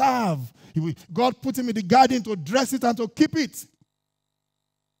will serve. God put him in the garden to dress it and to keep it.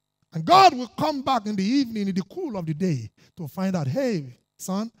 And God will come back in the evening, in the cool of the day, to find out, hey,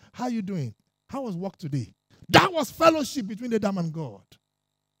 son, how you doing? How was work today? That was fellowship between Adam and God.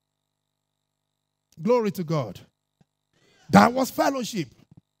 Glory to God. That was fellowship.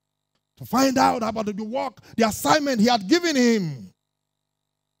 To find out about the work, the assignment he had given him.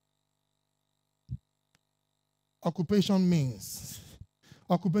 Occupation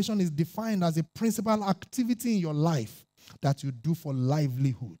is defined as a principal activity in your life that you do for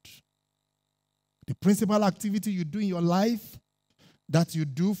livelihood. The principal activity you do in your life that you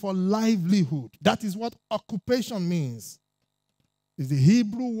do for livelihood. That is what occupation means. It's the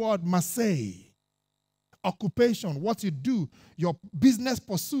Hebrew word masei. Occupation, what you do, your business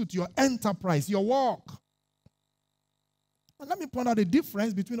pursuit, your enterprise, your work. And let me point out the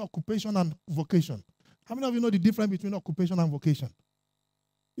difference between occupation and vocation. How many of you know the difference between occupation and vocation?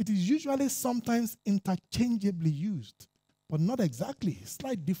 It is usually sometimes interchangeably used, but not exactly.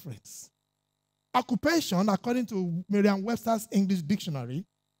 Slight difference. Occupation, according to Merriam-Webster's English Dictionary,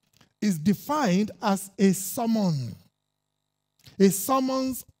 is defined as a summons. A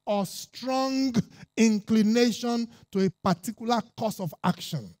summons or strong inclination to a particular course of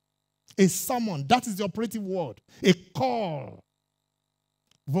action. A summon, that is the operative word. A call.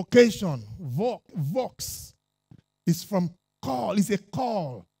 Vocation, vox, is from call, is a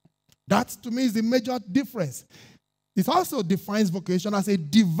call. That to me is the major difference. It also defines vocation as a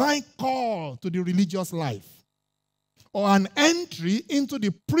divine call to the religious life, or an entry into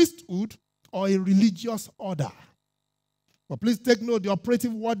the priesthood or a religious order. But please take note, the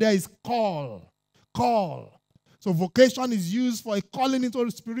operative word there is call. Call. So vocation is used for a calling into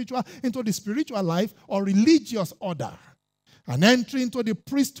the spiritual life or religious order. An entry into the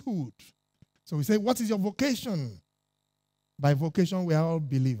priesthood. So we say, what is your vocation? By vocation, we are all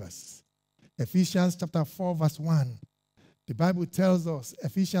believers. Ephesians chapter 4, verse 1. The Bible tells us,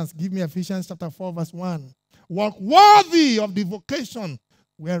 give me Ephesians chapter 4, verse 1. Walk worthy of the vocation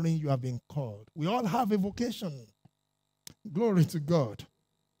wherein you have been called. We all have a vocation. Glory to God.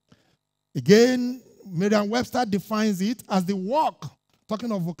 Again, Merriam-Webster defines it as the work,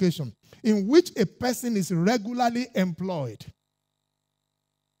 talking of vocation, in which a person is regularly employed.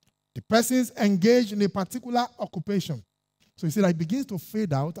 The person is engaged in a particular occupation. So you see that it begins to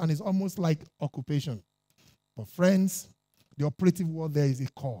fade out and it's almost like occupation. But friends, the operative word there is a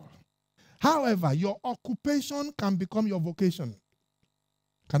call. However, your occupation can become your vocation.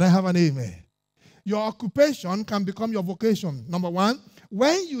 Can I have an amen? Your occupation can become your vocation. Number one,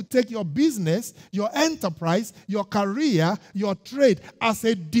 when you take your business, your enterprise, your career, your trade as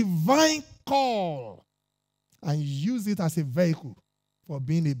a divine call and use it as a vehicle for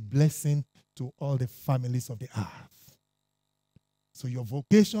being a blessing to all the families of the earth. So your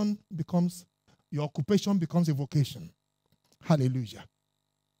occupation becomes a vocation. Hallelujah.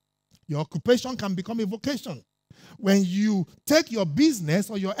 Your occupation can become a vocation. When you take your business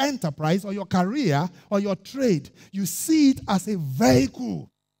or your enterprise or your career or your trade, you see it as a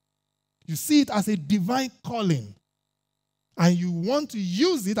vehicle. You see it as a divine calling. And you want to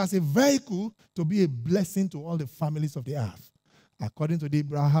use it as a vehicle to be a blessing to all the families of the earth. According to the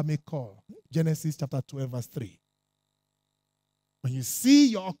Abrahamic call, Genesis chapter 12, verse 3. When you see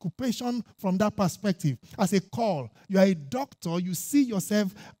your occupation from that perspective, as a call, you are a doctor, you see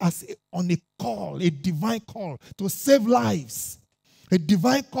yourself on a call, a divine call to save lives, a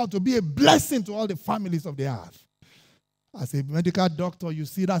divine call to be a blessing to all the families of the earth. As a medical doctor, you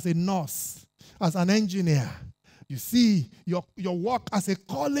see it as a nurse, as an engineer. You see your work as a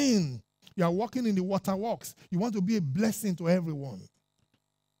calling. You are working in the waterworks. You want to be a blessing to everyone.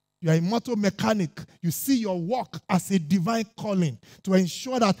 You are a motor mechanic. You see your work as a divine calling to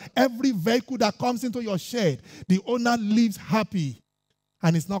ensure that every vehicle that comes into your shed, the owner lives happy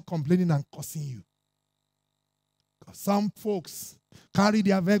and is not complaining and cursing you. Some folks carry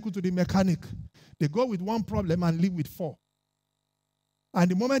their vehicle to the mechanic. They go with one problem and leave with 4.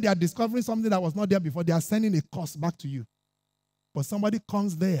 And the moment they are discovering something that was not there before, they are sending a curse back to you. But somebody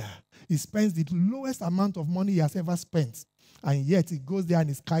comes there, he spends the lowest amount of money he has ever spent. And yet he goes there and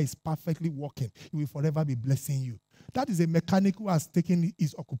his car is perfectly working. He will forever be blessing you. That is a mechanic who has taken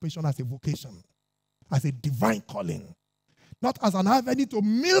his occupation as a vocation, as a divine calling. Not as an avenue to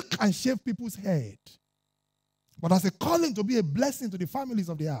milk and shave people's head, but as a calling to be a blessing to the families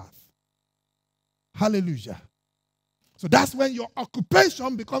of the earth. Hallelujah. So that's when your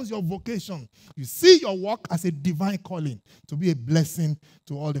occupation becomes your vocation. You see your work as a divine calling to be a blessing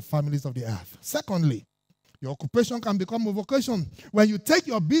to all the families of the earth. Secondly, your occupation can become a vocation when you take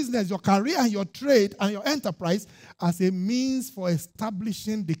your business, your career, and your trade and your enterprise as a means for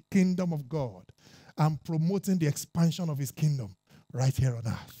establishing the kingdom of God and promoting the expansion of his kingdom right here on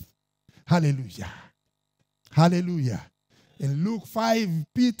earth. Hallelujah. Hallelujah. In Luke 5,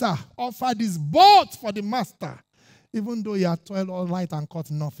 Peter offered his boat for the master, even though he had toiled all night and caught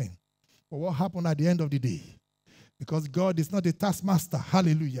nothing. But what happened at the end of the day? Because God is not a taskmaster.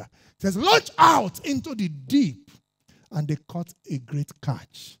 Hallelujah. It says, launch out into the deep. And they caught a great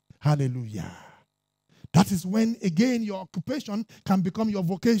catch. Hallelujah. That is when, again, your occupation can become your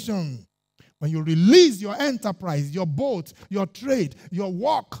vocation. When you release your enterprise, your boat, your trade, your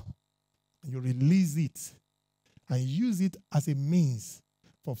work, and you release it and use it as a means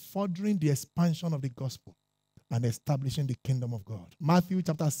for furthering the expansion of the gospel and establishing the kingdom of God. Matthew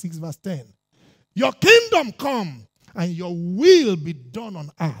chapter 6, verse 10. Your kingdom come, and your will be done on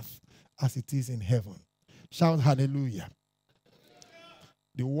earth as it is in heaven. Shout hallelujah.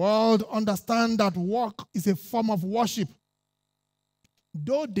 The world understands that work is a form of worship.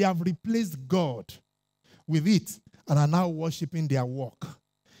 Though they have replaced God with it and are now worshiping their work,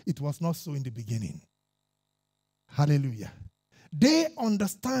 it was not so in the beginning. Hallelujah. They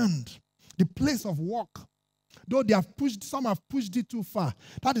understand the place of work. Though some have pushed it too far.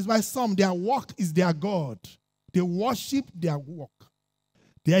 That is why their work is their God. They worship their work.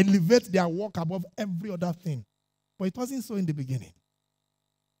 They elevate their work above every other thing. But it wasn't so in the beginning.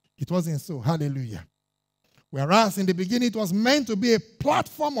 It wasn't so. Hallelujah. Whereas in the beginning it was meant to be a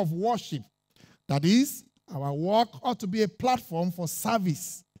platform of worship. That is, our work ought to be a platform for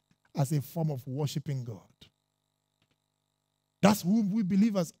service as a form of worshiping God. That's who we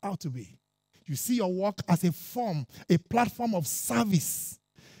believers ought to be. You see your work as a platform of service.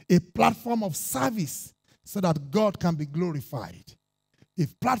 A platform of service so that God can be glorified. A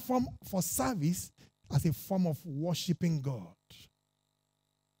platform for service as a form of worshiping God.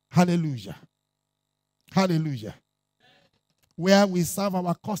 Hallelujah. Hallelujah. where we serve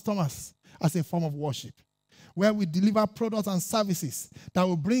our customers as a form of worship, where we deliver products and services that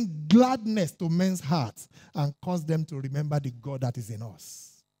will bring gladness to men's hearts and cause them to remember the God that is in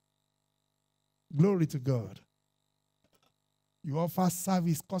us. Glory to God. You offer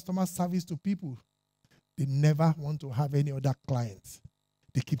service, customer service to people. They never want to have any other clients.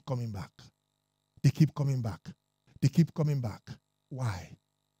 They keep coming back. They keep coming back. They keep coming back. Why?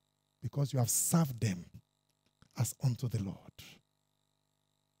 Because you have served them as unto the Lord.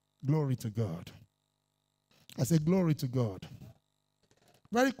 Glory to God. I say glory to God.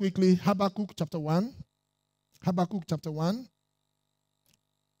 Very quickly, Habakkuk chapter 1. Habakkuk chapter 1.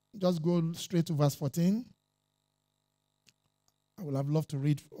 Just go straight to verse 14. I would have loved to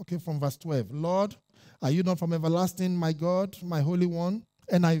read, from verse 12. Lord, are you not from everlasting, my God, my Holy One?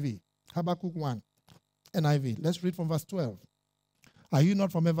 NIV. Habakkuk 1. NIV. Let's read from verse 12. Are you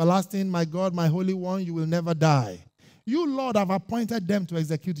not from everlasting, my God, my Holy One? You will never die. You, Lord, have appointed them to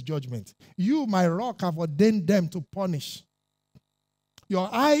execute judgment. You, my rock, have ordained them to punish. Your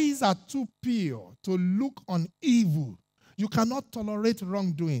eyes are too pure to look on evil. You cannot tolerate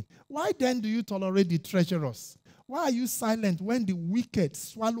wrongdoing. Why then do you tolerate the treacherous? Why are you silent when the wicked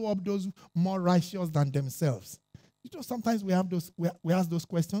swallow up those more righteous than themselves? Sometimes we ask those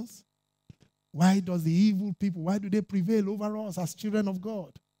questions. Why does the evil people, why do they prevail over us as children of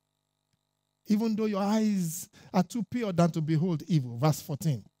God? Even though your eyes are too pure than to behold evil. Verse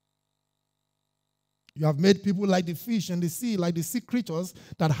 14. You have made people like the fish in the sea, like the sea creatures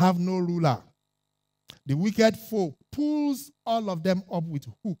that have no ruler. The wicked foe pulls all of them up with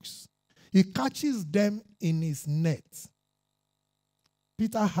hooks. He catches them in his net.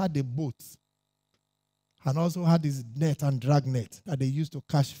 Peter had a boat and also had his net and drag net that they used to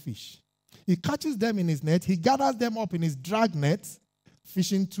catch fish. He catches them in his net. He gathers them up in his drag net,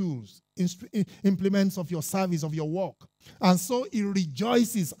 fishing tools, implements of your service, of your work. And so he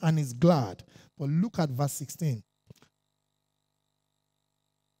rejoices and is glad. But look at verse 16.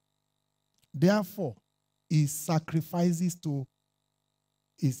 Therefore, he sacrifices to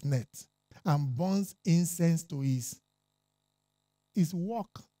his net and burns incense to his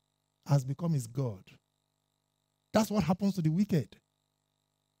work has become his God. That's what happens to the wicked.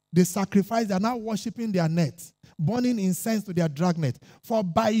 They sacrifice, they are now worshiping their net, burning incense to their dragnet. For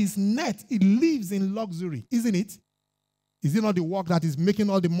by his net, he lives in luxury, isn't it? Is it not the work that is making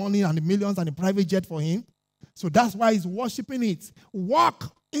all the money and the millions and the private jet for him? So that's why he's worshiping it. Work,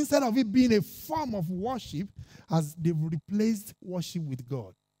 instead of it being a form of worship, as they've replaced worship with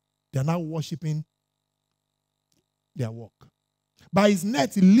God. They're now worshiping their work. By his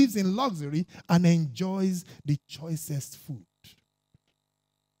net, he lives in luxury and enjoys the choicest food.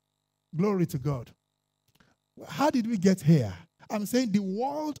 Glory to God. How did we get here? I'm saying the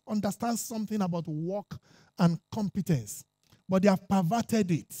world understands something about work and competence, but they have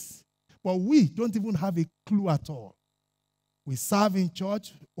perverted it. But we don't even have a clue at all. We serve in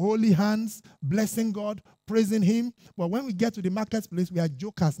church, holy hands, blessing God, praising him. But when we get to the marketplace, we are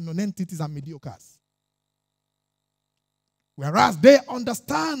jokers, non-entities, and mediocres. Whereas they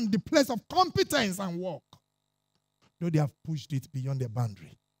understand the place of competence and work, though they have pushed it beyond their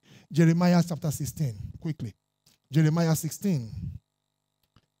boundary. Jeremiah chapter 16, quickly. Jeremiah 16.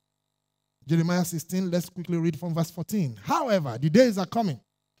 Jeremiah 16, let's quickly read from verse 14. However, the days are coming,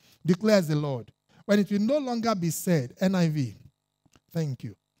 declares the Lord, when it will no longer be said, NIV, thank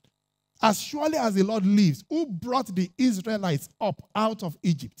you, as surely as the Lord lives, who brought the Israelites up out of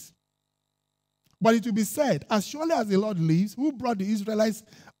Egypt. But it will be said, as surely as the Lord lives, who brought the Israelites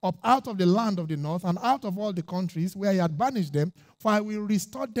up out of the land of the north and out of all the countries where he had banished them, for I will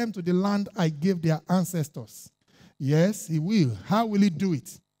restore them to the land I gave their ancestors. Yes, he will. How will he do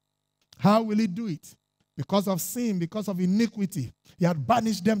it? How will he do it? Because of sin, because of iniquity. He had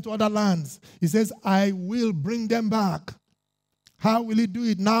banished them to other lands. He says, I will bring them back. How will he do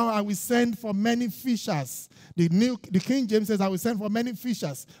it? Now I will send for many fishers. The King James says, I will send for many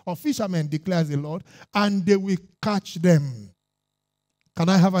fishers, or fishermen, declares the Lord, and they will catch them. Can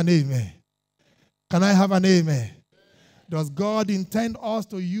I have an amen? Can I have an amen? Does God intend us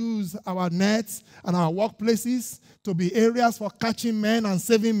to use our nets and our workplaces to be areas for catching men and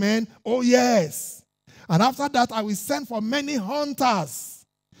saving men? Oh, yes. And after that, I will send for many hunters.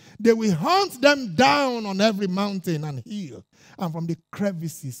 They will hunt them down on every mountain and hill and from the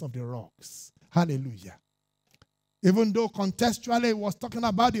crevices of the rocks. Hallelujah. Even though contextually it was talking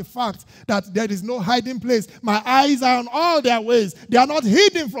about the fact that there is no hiding place. My eyes are on all their ways. They are not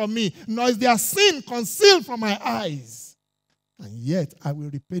hidden from me, nor is their sin concealed from my eyes. And yet I will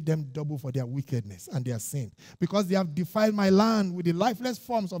repay them double for their wickedness and their sin, because they have defiled my land with the lifeless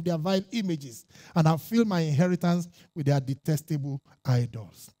forms of their vile images, and have filled my inheritance with their detestable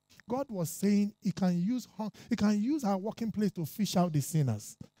idols. God was saying he can use our working place to fish out the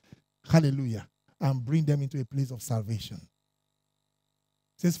sinners. Hallelujah. And bring them into a place of salvation.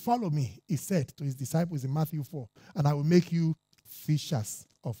 He says, follow me, he said to his disciples in Matthew 4, and I will make you fishers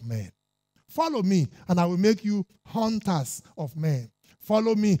of men. Follow me, and I will make you hunters of men.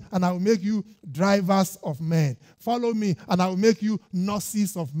 Follow me, and I will make you drivers of men. Follow me, and I will make you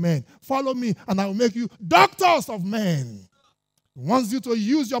nurses of men. Follow me, and I will make you doctors of men. He wants you to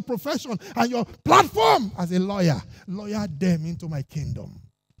use your profession and your platform as a lawyer. Lawyer them into my kingdom.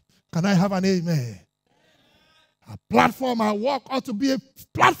 Can I have an amen? A platform, our work ought to be a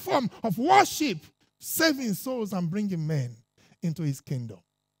platform of worship, saving souls and bringing men into his kingdom.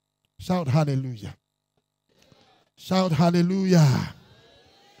 Shout hallelujah. Shout hallelujah.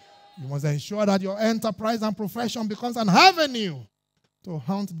 You must ensure that your enterprise and profession becomes an avenue to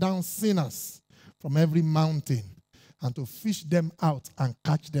hunt down sinners from every mountain and to fish them out and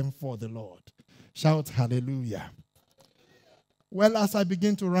catch them for the Lord. Shout hallelujah. Well, as I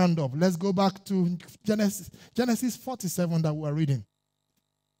begin to round up, let's go back to Genesis 47 that we were reading.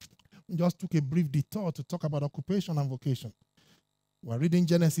 We just took a brief detour to talk about occupation and vocation. We're reading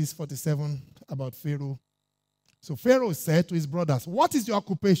Genesis 47 about Pharaoh. So Pharaoh said to his brothers, what is your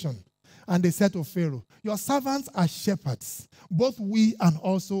occupation? And they said to Pharaoh, your servants are shepherds, both we and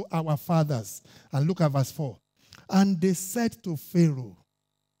also our fathers. And look at verse 4. And they said to Pharaoh,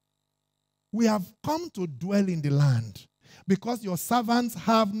 we have come to dwell in the land, because your servants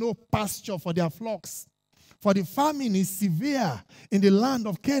have no pasture for their flocks. For the famine is severe in the land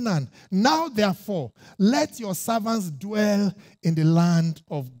of Canaan. Now, therefore, let your servants dwell in the land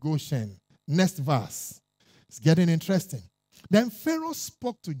of Goshen. Next verse. It's getting interesting. Then Pharaoh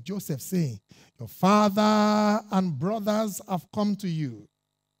spoke to Joseph, saying, your father and brothers have come to you.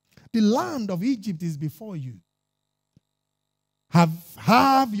 The land of Egypt is before you.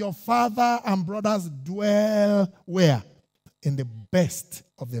 Have your father and brothers dwell where? In the best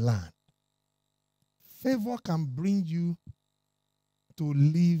of the land. Favor can bring you to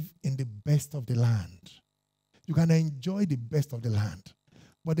live in the best of the land. You can enjoy the best of the land,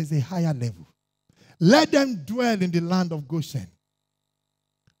 but there's a higher level. Let them dwell in the land of Goshen.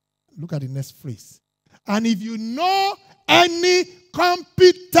 Look at the next phrase. And if you know any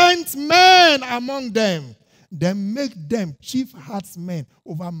competent men among them, then make them chief herdsmen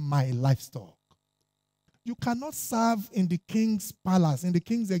over my livestock. You cannot serve in the king's palace, in the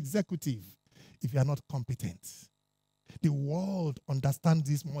king's executive, if you are not competent. The world understands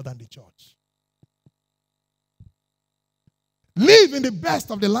this more than the church. Live in the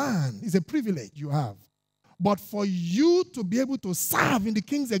best of the land is a privilege you have. But for you to be able to serve in the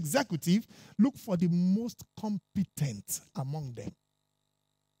king's executive, look for the most competent among them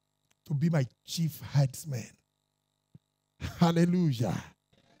to be my chief herdsman. Hallelujah.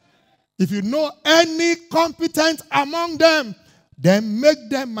 If you know any competent among them, then make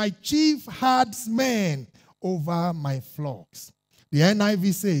them my chief herdsmen over my flocks. The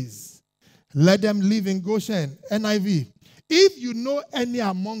NIV says, let them live in Goshen. NIV, if you know any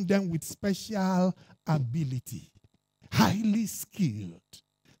among them with special ability, highly skilled,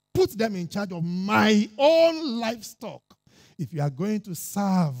 put them in charge of my own livestock. If you are going to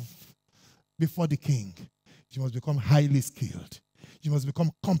serve before the king, you must become highly skilled. You must become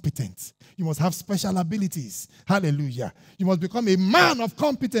competent. You must have special abilities. Hallelujah. You must become a man of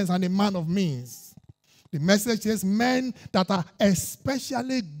competence and a man of means. The message says men that are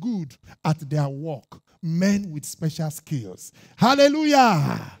especially good at their work. Men with special skills.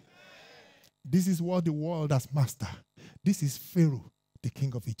 Hallelujah. This is what the world has mastered. This is Pharaoh, the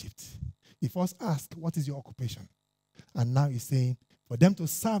king of Egypt. He first asked, what is your occupation? And now he's saying, for them to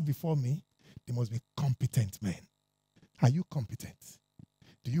serve before me, they must be competent men. Are you competent?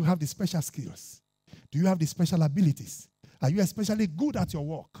 Do you have the special skills? Do you have the special abilities? Are you especially good at your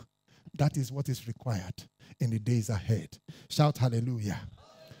work? That is what is required in the days ahead. Shout hallelujah.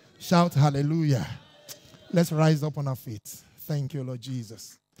 Shout hallelujah. Let's rise up on our feet. Thank you, Lord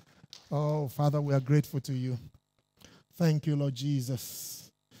Jesus. Oh, Father, we are grateful to you. Thank you, Lord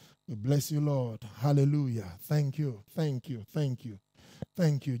Jesus. We bless you, Lord. Hallelujah. Thank you. Thank you. Thank you.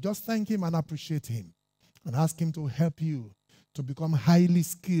 Thank you. Just thank him and appreciate him. And ask him to help you to become highly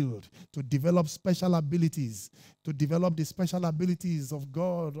skilled, to develop special abilities, to develop the special abilities of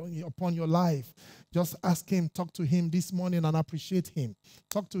God upon your life. Just ask him, talk to him this morning and appreciate him.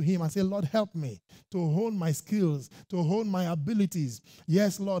 Talk to him and say, Lord, help me to hone my skills, to hone my abilities.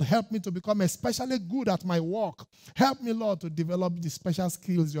 Yes, Lord, help me to become especially good at my work. Help me, Lord, to develop the special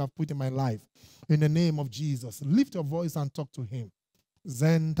skills you have put in my life. In the name of Jesus, lift your voice and talk to him.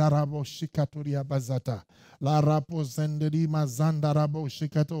 Zendarabo shikaturia bazata. La rapo zenderi mazandarabo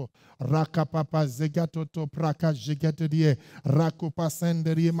shikato. Rakapapa zegato to praka jigatedie. Rakupa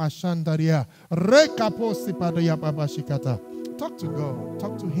senderi mashandaria. Rekapo sipadoya baba shikata. Talk to God.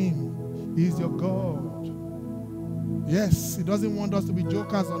 Talk to him. He is your God. Yes, he doesn't want us to be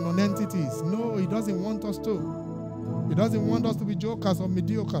jokers or non-entities. No, he doesn't want us to. He doesn't want us to be jokers or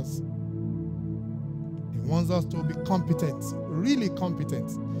mediocres. He wants us to be competent, really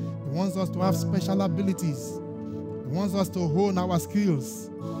competent. He wants us to have special abilities. He wants us to hone our skills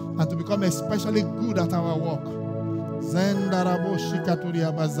and to become especially good at our work. Zendarabo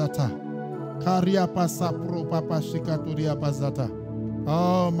shikaturia bazata. Karia pasa pro papa shikaturia bazata.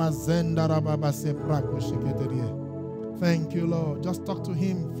 Oh, mazendarababa se prako shiketerie. Thank you, Lord. Just talk to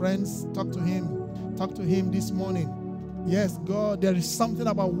him, friends. Talk to him. Talk to him this morning. Yes, God, there is something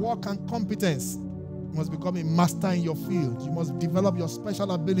about work and competence. You must become a master in your field. You must develop your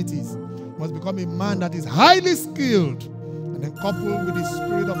special abilities. You must become a man that is highly skilled. And then coupled with the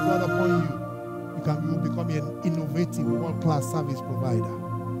Spirit of God upon you, you will become an innovative, world-class service provider.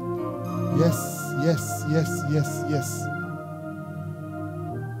 Yes, yes, yes, yes, yes.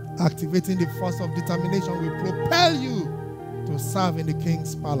 Activating the force of determination will propel you to serve in the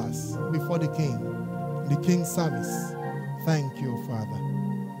King's palace, before the King, in the King's service. Thank you, Father.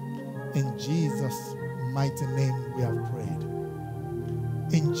 In Jesus' mighty name we have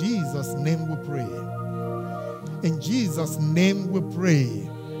prayed. In Jesus' name we pray. In Jesus' name we pray.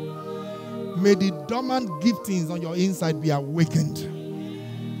 May the dormant giftings on your inside be awakened.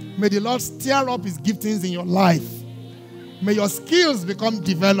 May the Lord stir up his giftings in your life. May your skills become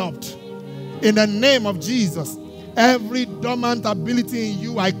developed. In the name of Jesus, every dormant ability in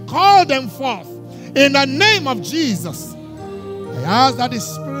you, I call them forth. In the name of Jesus, I ask that the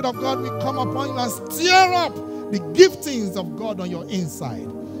Spirit of God will come upon you and stir up the giftings of God on your inside.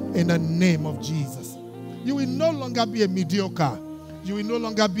 In the name of Jesus. You will no longer be a mediocre. You will no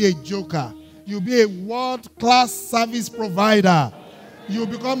longer be a joker. You will be a world-class service provider. You will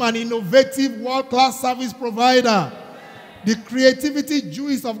become an innovative world-class service provider. The creativity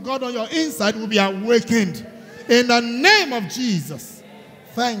juice of God on your inside will be awakened. In the name of Jesus.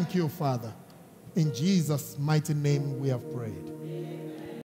 Thank you, Father. In Jesus' mighty name we have prayed.